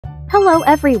Hello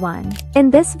everyone.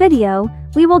 In this video,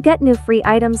 we will get new free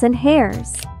items and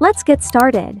hairs. Let's get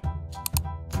started.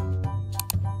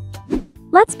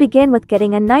 Let's begin with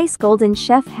getting a nice golden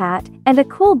chef hat and a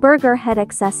cool burger head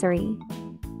accessory.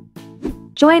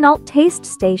 Join Alt Taste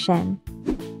Station.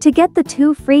 To get the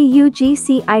 2 free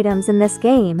UGC items in this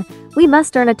game, we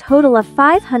must earn a total of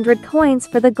 500 coins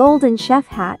for the golden chef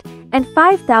hat and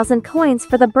 5,000 coins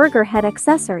for the burger head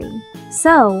accessory.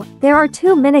 So, there are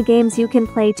 2 minigames you can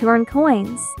play to earn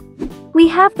coins. We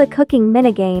have the cooking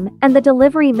minigame and the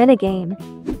delivery minigame.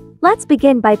 Let's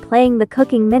begin by playing the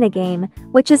cooking minigame,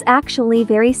 which is actually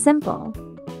very simple.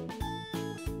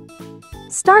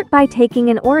 Start by taking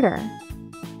an order.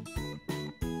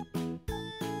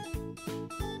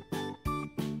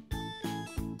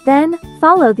 Then,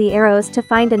 follow the arrows to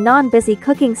find a non-busy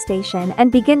cooking station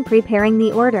and begin preparing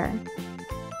the order.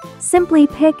 Simply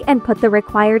pick and put the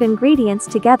required ingredients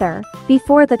together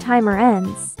before the timer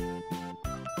ends.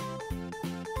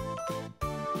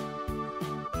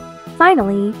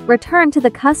 Finally, return to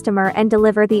the customer and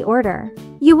deliver the order.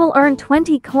 You will earn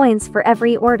 20 coins for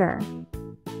every order.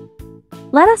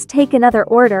 Let us take another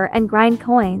order and grind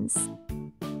coins.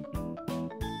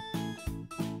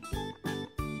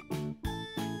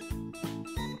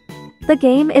 The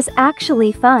game is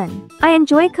actually fun. I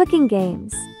enjoy cooking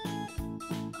games.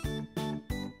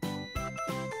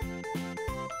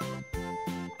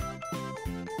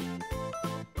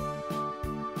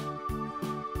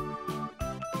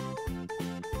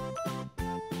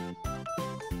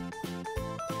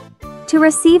 To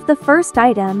receive the first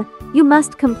item, you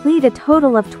must complete a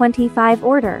total of 25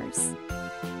 orders.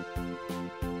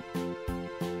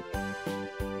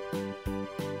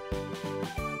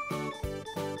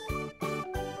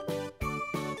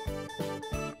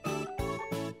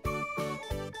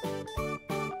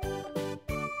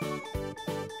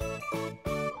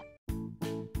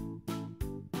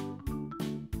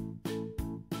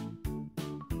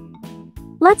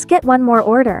 Let's get one more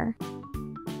order.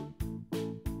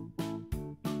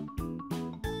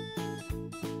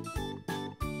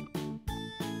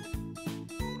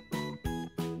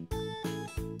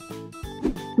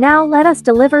 Now let us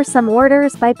deliver some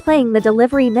orders by playing the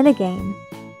delivery minigame.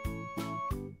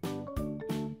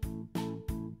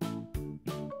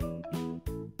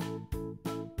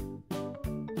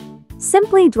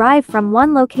 Simply drive from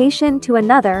one location to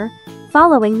another,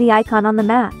 following the icon on the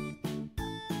map.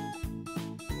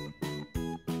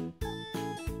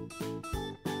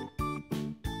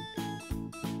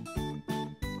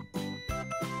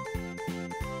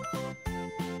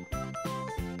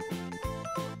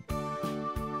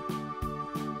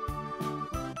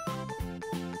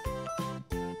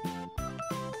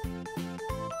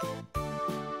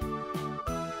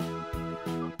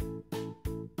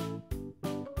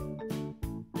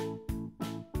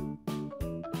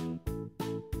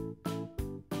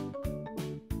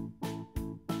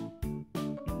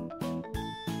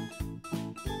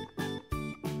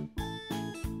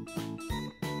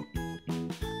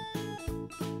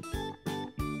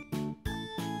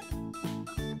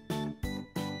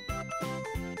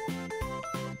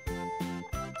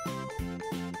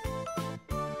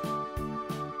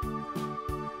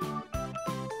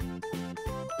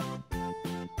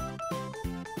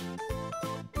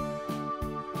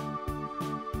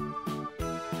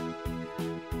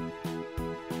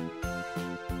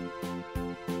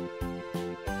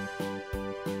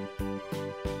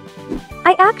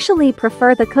 I actually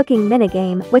prefer the cooking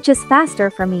minigame, which is faster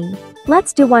for me.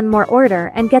 Let's do one more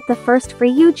order and get the first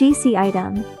free UGC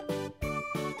item.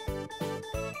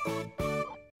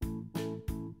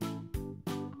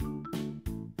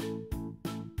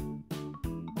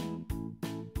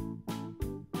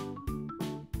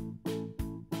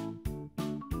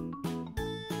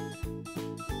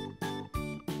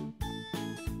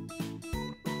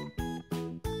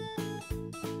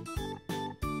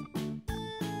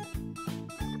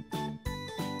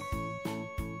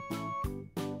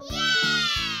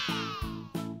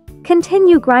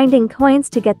 Continue grinding coins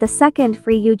to get the second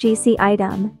free UGC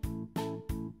item.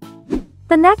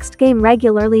 The next game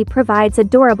regularly provides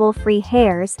adorable free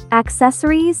hairs,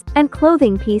 accessories, and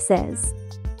clothing pieces.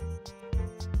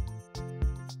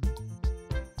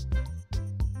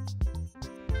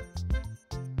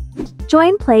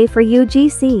 Join Play for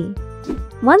UGC.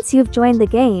 Once you've joined the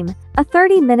game, a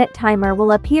 30-minute timer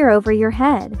will appear over your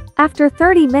head. After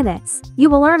 30 minutes, you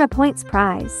will earn a points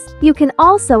prize. You can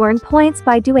also earn points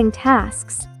by doing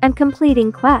tasks and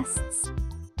completing quests.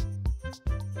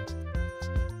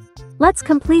 Let's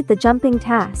complete the jumping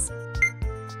task.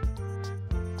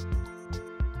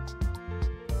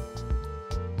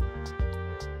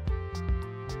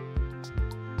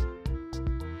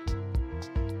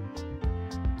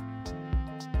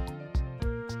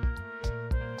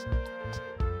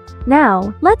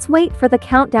 Now, let's wait for the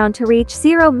countdown to reach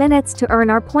 0 minutes to earn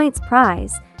our points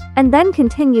prize, and then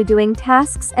continue doing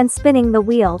tasks and spinning the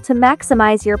wheel to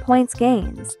maximize your points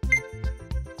gains.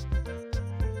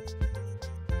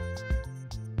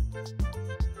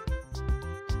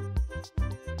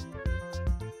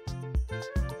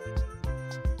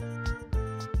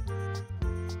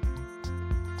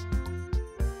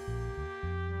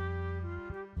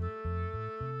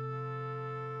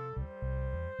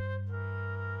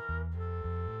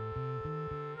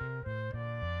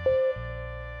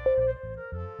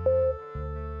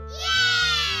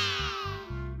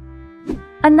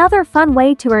 Another fun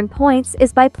way to earn points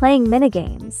is by playing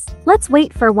minigames. Let's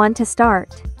wait for one to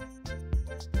start.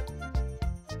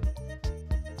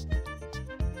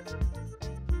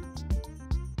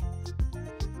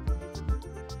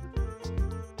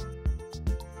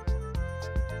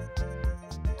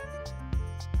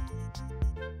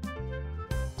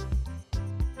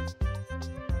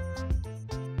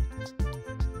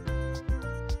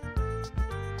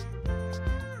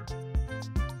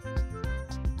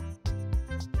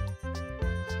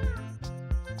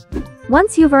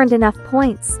 Once you've earned enough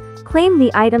points, claim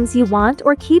the items you want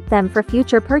or keep them for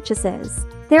future purchases.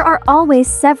 There are always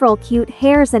several cute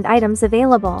hairs and items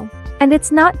available, and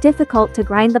it's not difficult to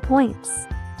grind the points.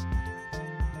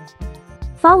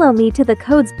 Follow me to the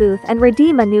codes booth and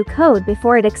redeem a new code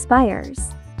before it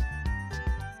expires.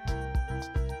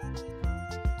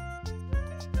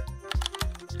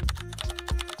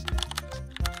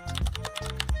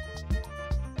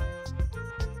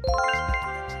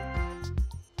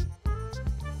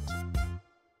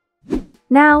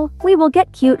 Now, we will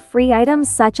get cute free items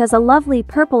such as a lovely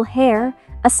purple hair,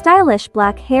 a stylish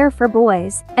black hair for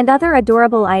boys, and other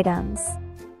adorable items.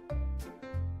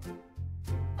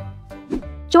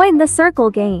 Join the circle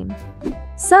game.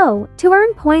 So, to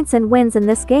earn points and wins in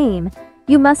this game,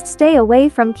 you must stay away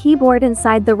from keyboard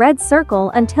inside the red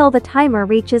circle until the timer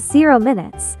reaches 0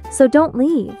 minutes, so don't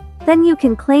leave. Then you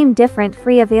can claim different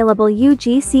free available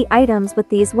UGC items with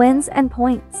these wins and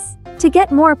points. To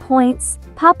get more points,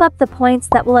 pop up the points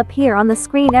that will appear on the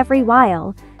screen every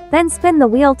while, then spin the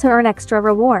wheel to earn extra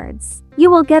rewards. You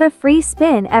will get a free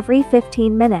spin every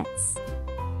 15 minutes.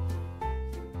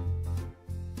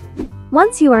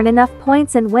 Once you earn enough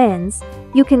points and wins,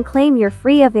 you can claim your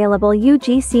free available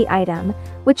UGC item,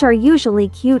 which are usually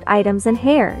cute items and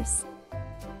hairs.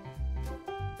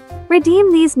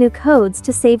 Redeem these new codes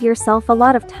to save yourself a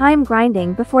lot of time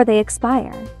grinding before they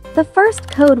expire. The first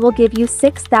code will give you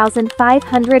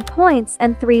 6,500 points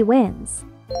and 3 wins.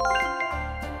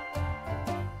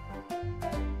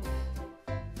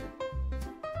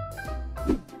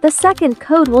 The second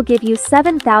code will give you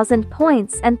 7,000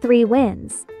 points and 3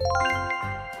 wins.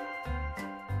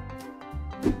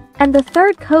 And the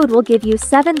third code will give you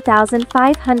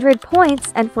 7,500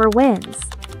 points and 4 wins.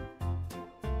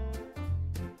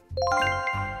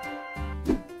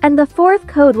 And the fourth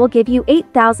code will give you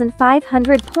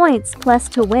 8,500 points plus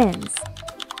 2 wins.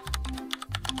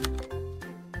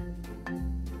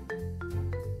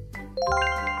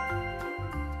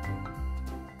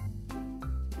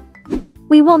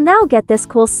 We will now get this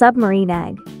cool submarine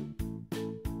egg.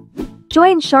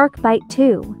 Join Shark Bite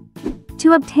 2.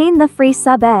 To obtain the free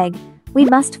sub egg, we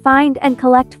must find and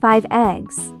collect 5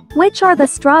 eggs, which are the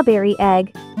strawberry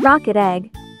egg, rocket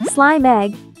egg, slime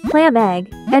egg, clam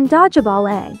egg, and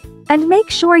dodgeball egg. And make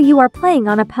sure you are playing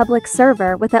on a public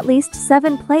server with at least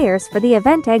 7 players for the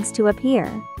event eggs to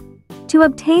appear. To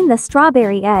obtain the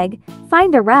strawberry egg,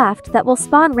 find a raft that will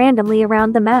spawn randomly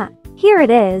around the map. Here it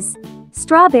is.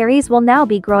 Strawberries will now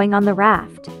be growing on the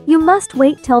raft. You must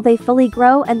wait till they fully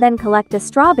grow and then collect a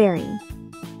strawberry.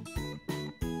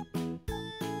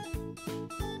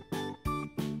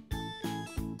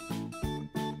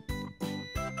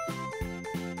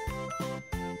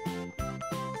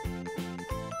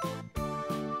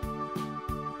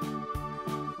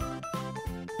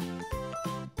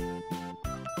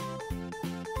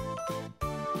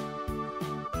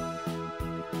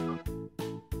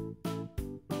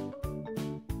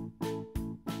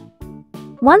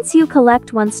 Once you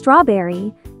collect 1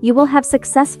 strawberry, you will have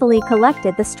successfully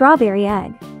collected the strawberry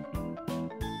egg.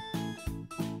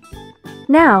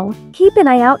 Now, keep an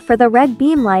eye out for the red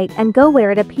beam light and go where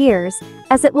it appears,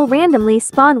 as it will randomly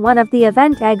spawn one of the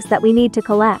event eggs that we need to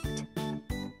collect.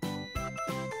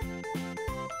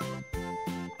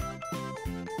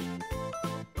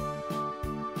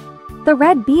 The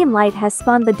red beam light has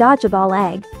spawned the dodgeball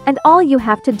egg, and all you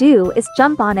have to do is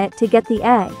jump on it to get the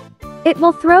egg. It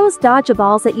will throws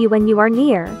dodgeballs at you when you are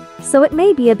near, so it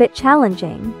may be a bit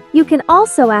challenging. You can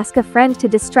also ask a friend to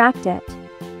distract it.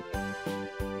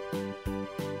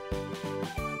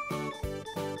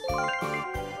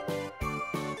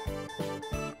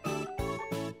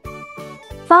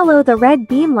 Follow the red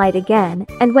beam light again,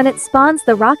 and when it spawns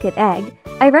the rocket egg,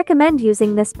 I recommend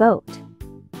using this boat.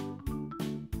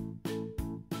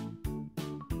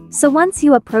 So once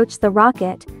you approach the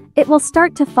rocket, it will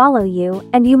start to follow you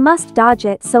and you must dodge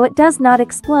it so it does not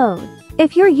explode.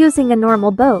 If you're using a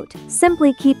normal boat,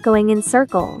 simply keep going in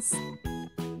circles.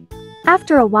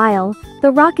 After a while,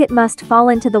 the rocket must fall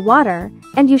into the water,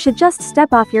 and you should just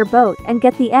step off your boat and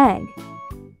get the egg.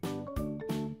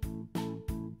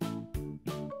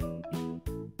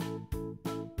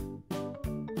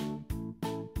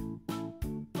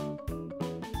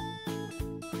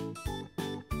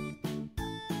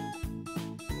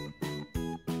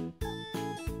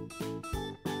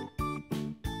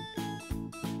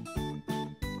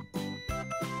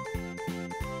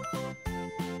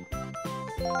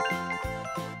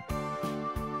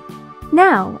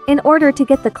 Now, in order to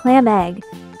get the clam egg,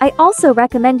 I also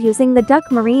recommend using the duck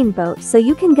marine boat so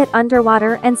you can get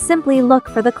underwater and simply look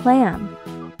for the clam.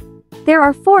 There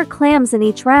are 4 clams in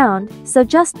each round, so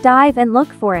just dive and look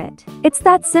for it. It's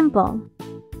that simple.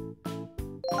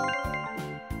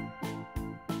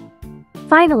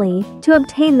 Finally, to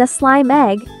obtain the slime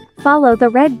egg, follow the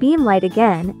red beam light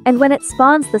again, and when it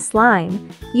spawns the slime,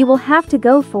 you will have to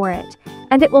go for it,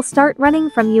 and it will start running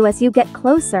from you as you get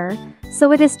closer,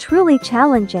 so it is truly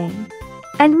challenging.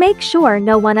 And make sure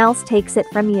no one else takes it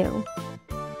from you.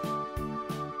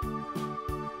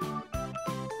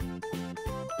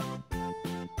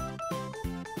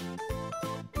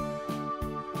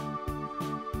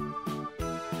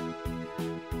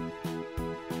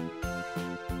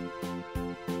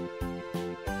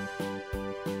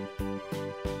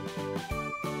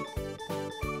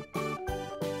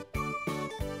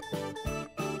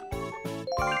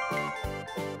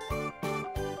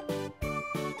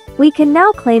 We can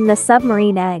now claim the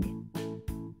submarine egg.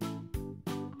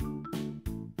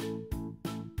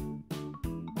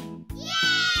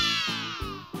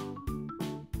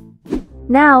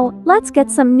 Now, let's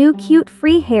get some new cute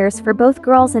free hairs for both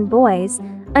girls and boys,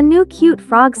 a new cute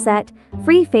frog set,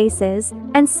 free faces,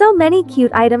 and so many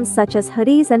cute items such as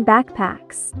hoodies and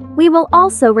backpacks. We will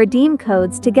also redeem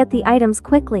codes to get the items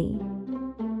quickly.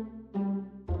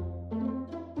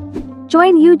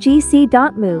 Join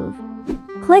UGC.move.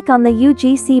 Click on the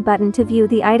UGC button to view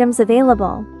the items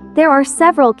available. There are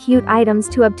several cute items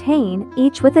to obtain,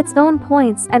 each with its own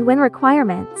points and win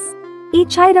requirements.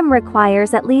 Each item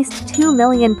requires at least 2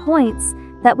 million points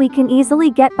that we can easily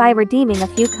get by redeeming a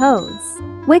few codes,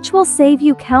 which will save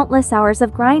you countless hours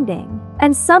of grinding,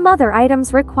 and some other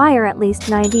items require at least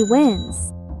 90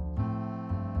 wins.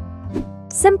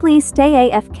 Simply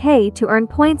stay AFK to earn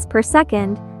points per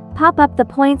second. Pop up the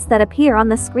points that appear on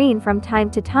the screen from time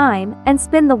to time, and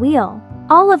spin the wheel.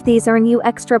 All of these earn you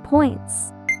extra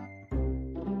points.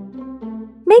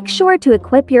 Make sure to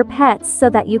equip your pets so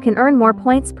that you can earn more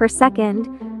points per second.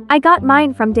 I got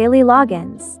mine from daily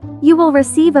logins. You will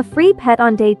receive a free pet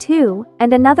on day 2,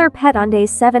 and another pet on days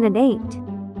 7 and 8.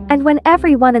 And when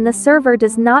everyone in the server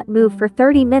does not move for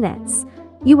 30 minutes,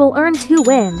 you will earn 2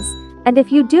 wins, and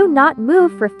if you do not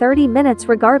move for 30 minutes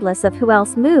regardless of who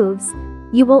else moves,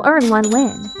 you will earn 1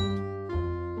 win.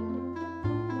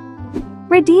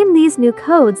 Redeem these new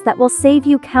codes that will save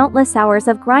you countless hours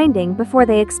of grinding before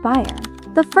they expire.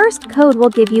 The first code will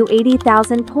give you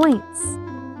 80,000 points.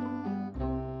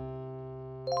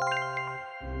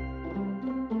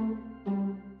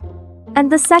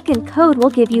 And the second code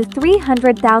will give you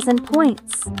 300,000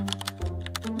 points.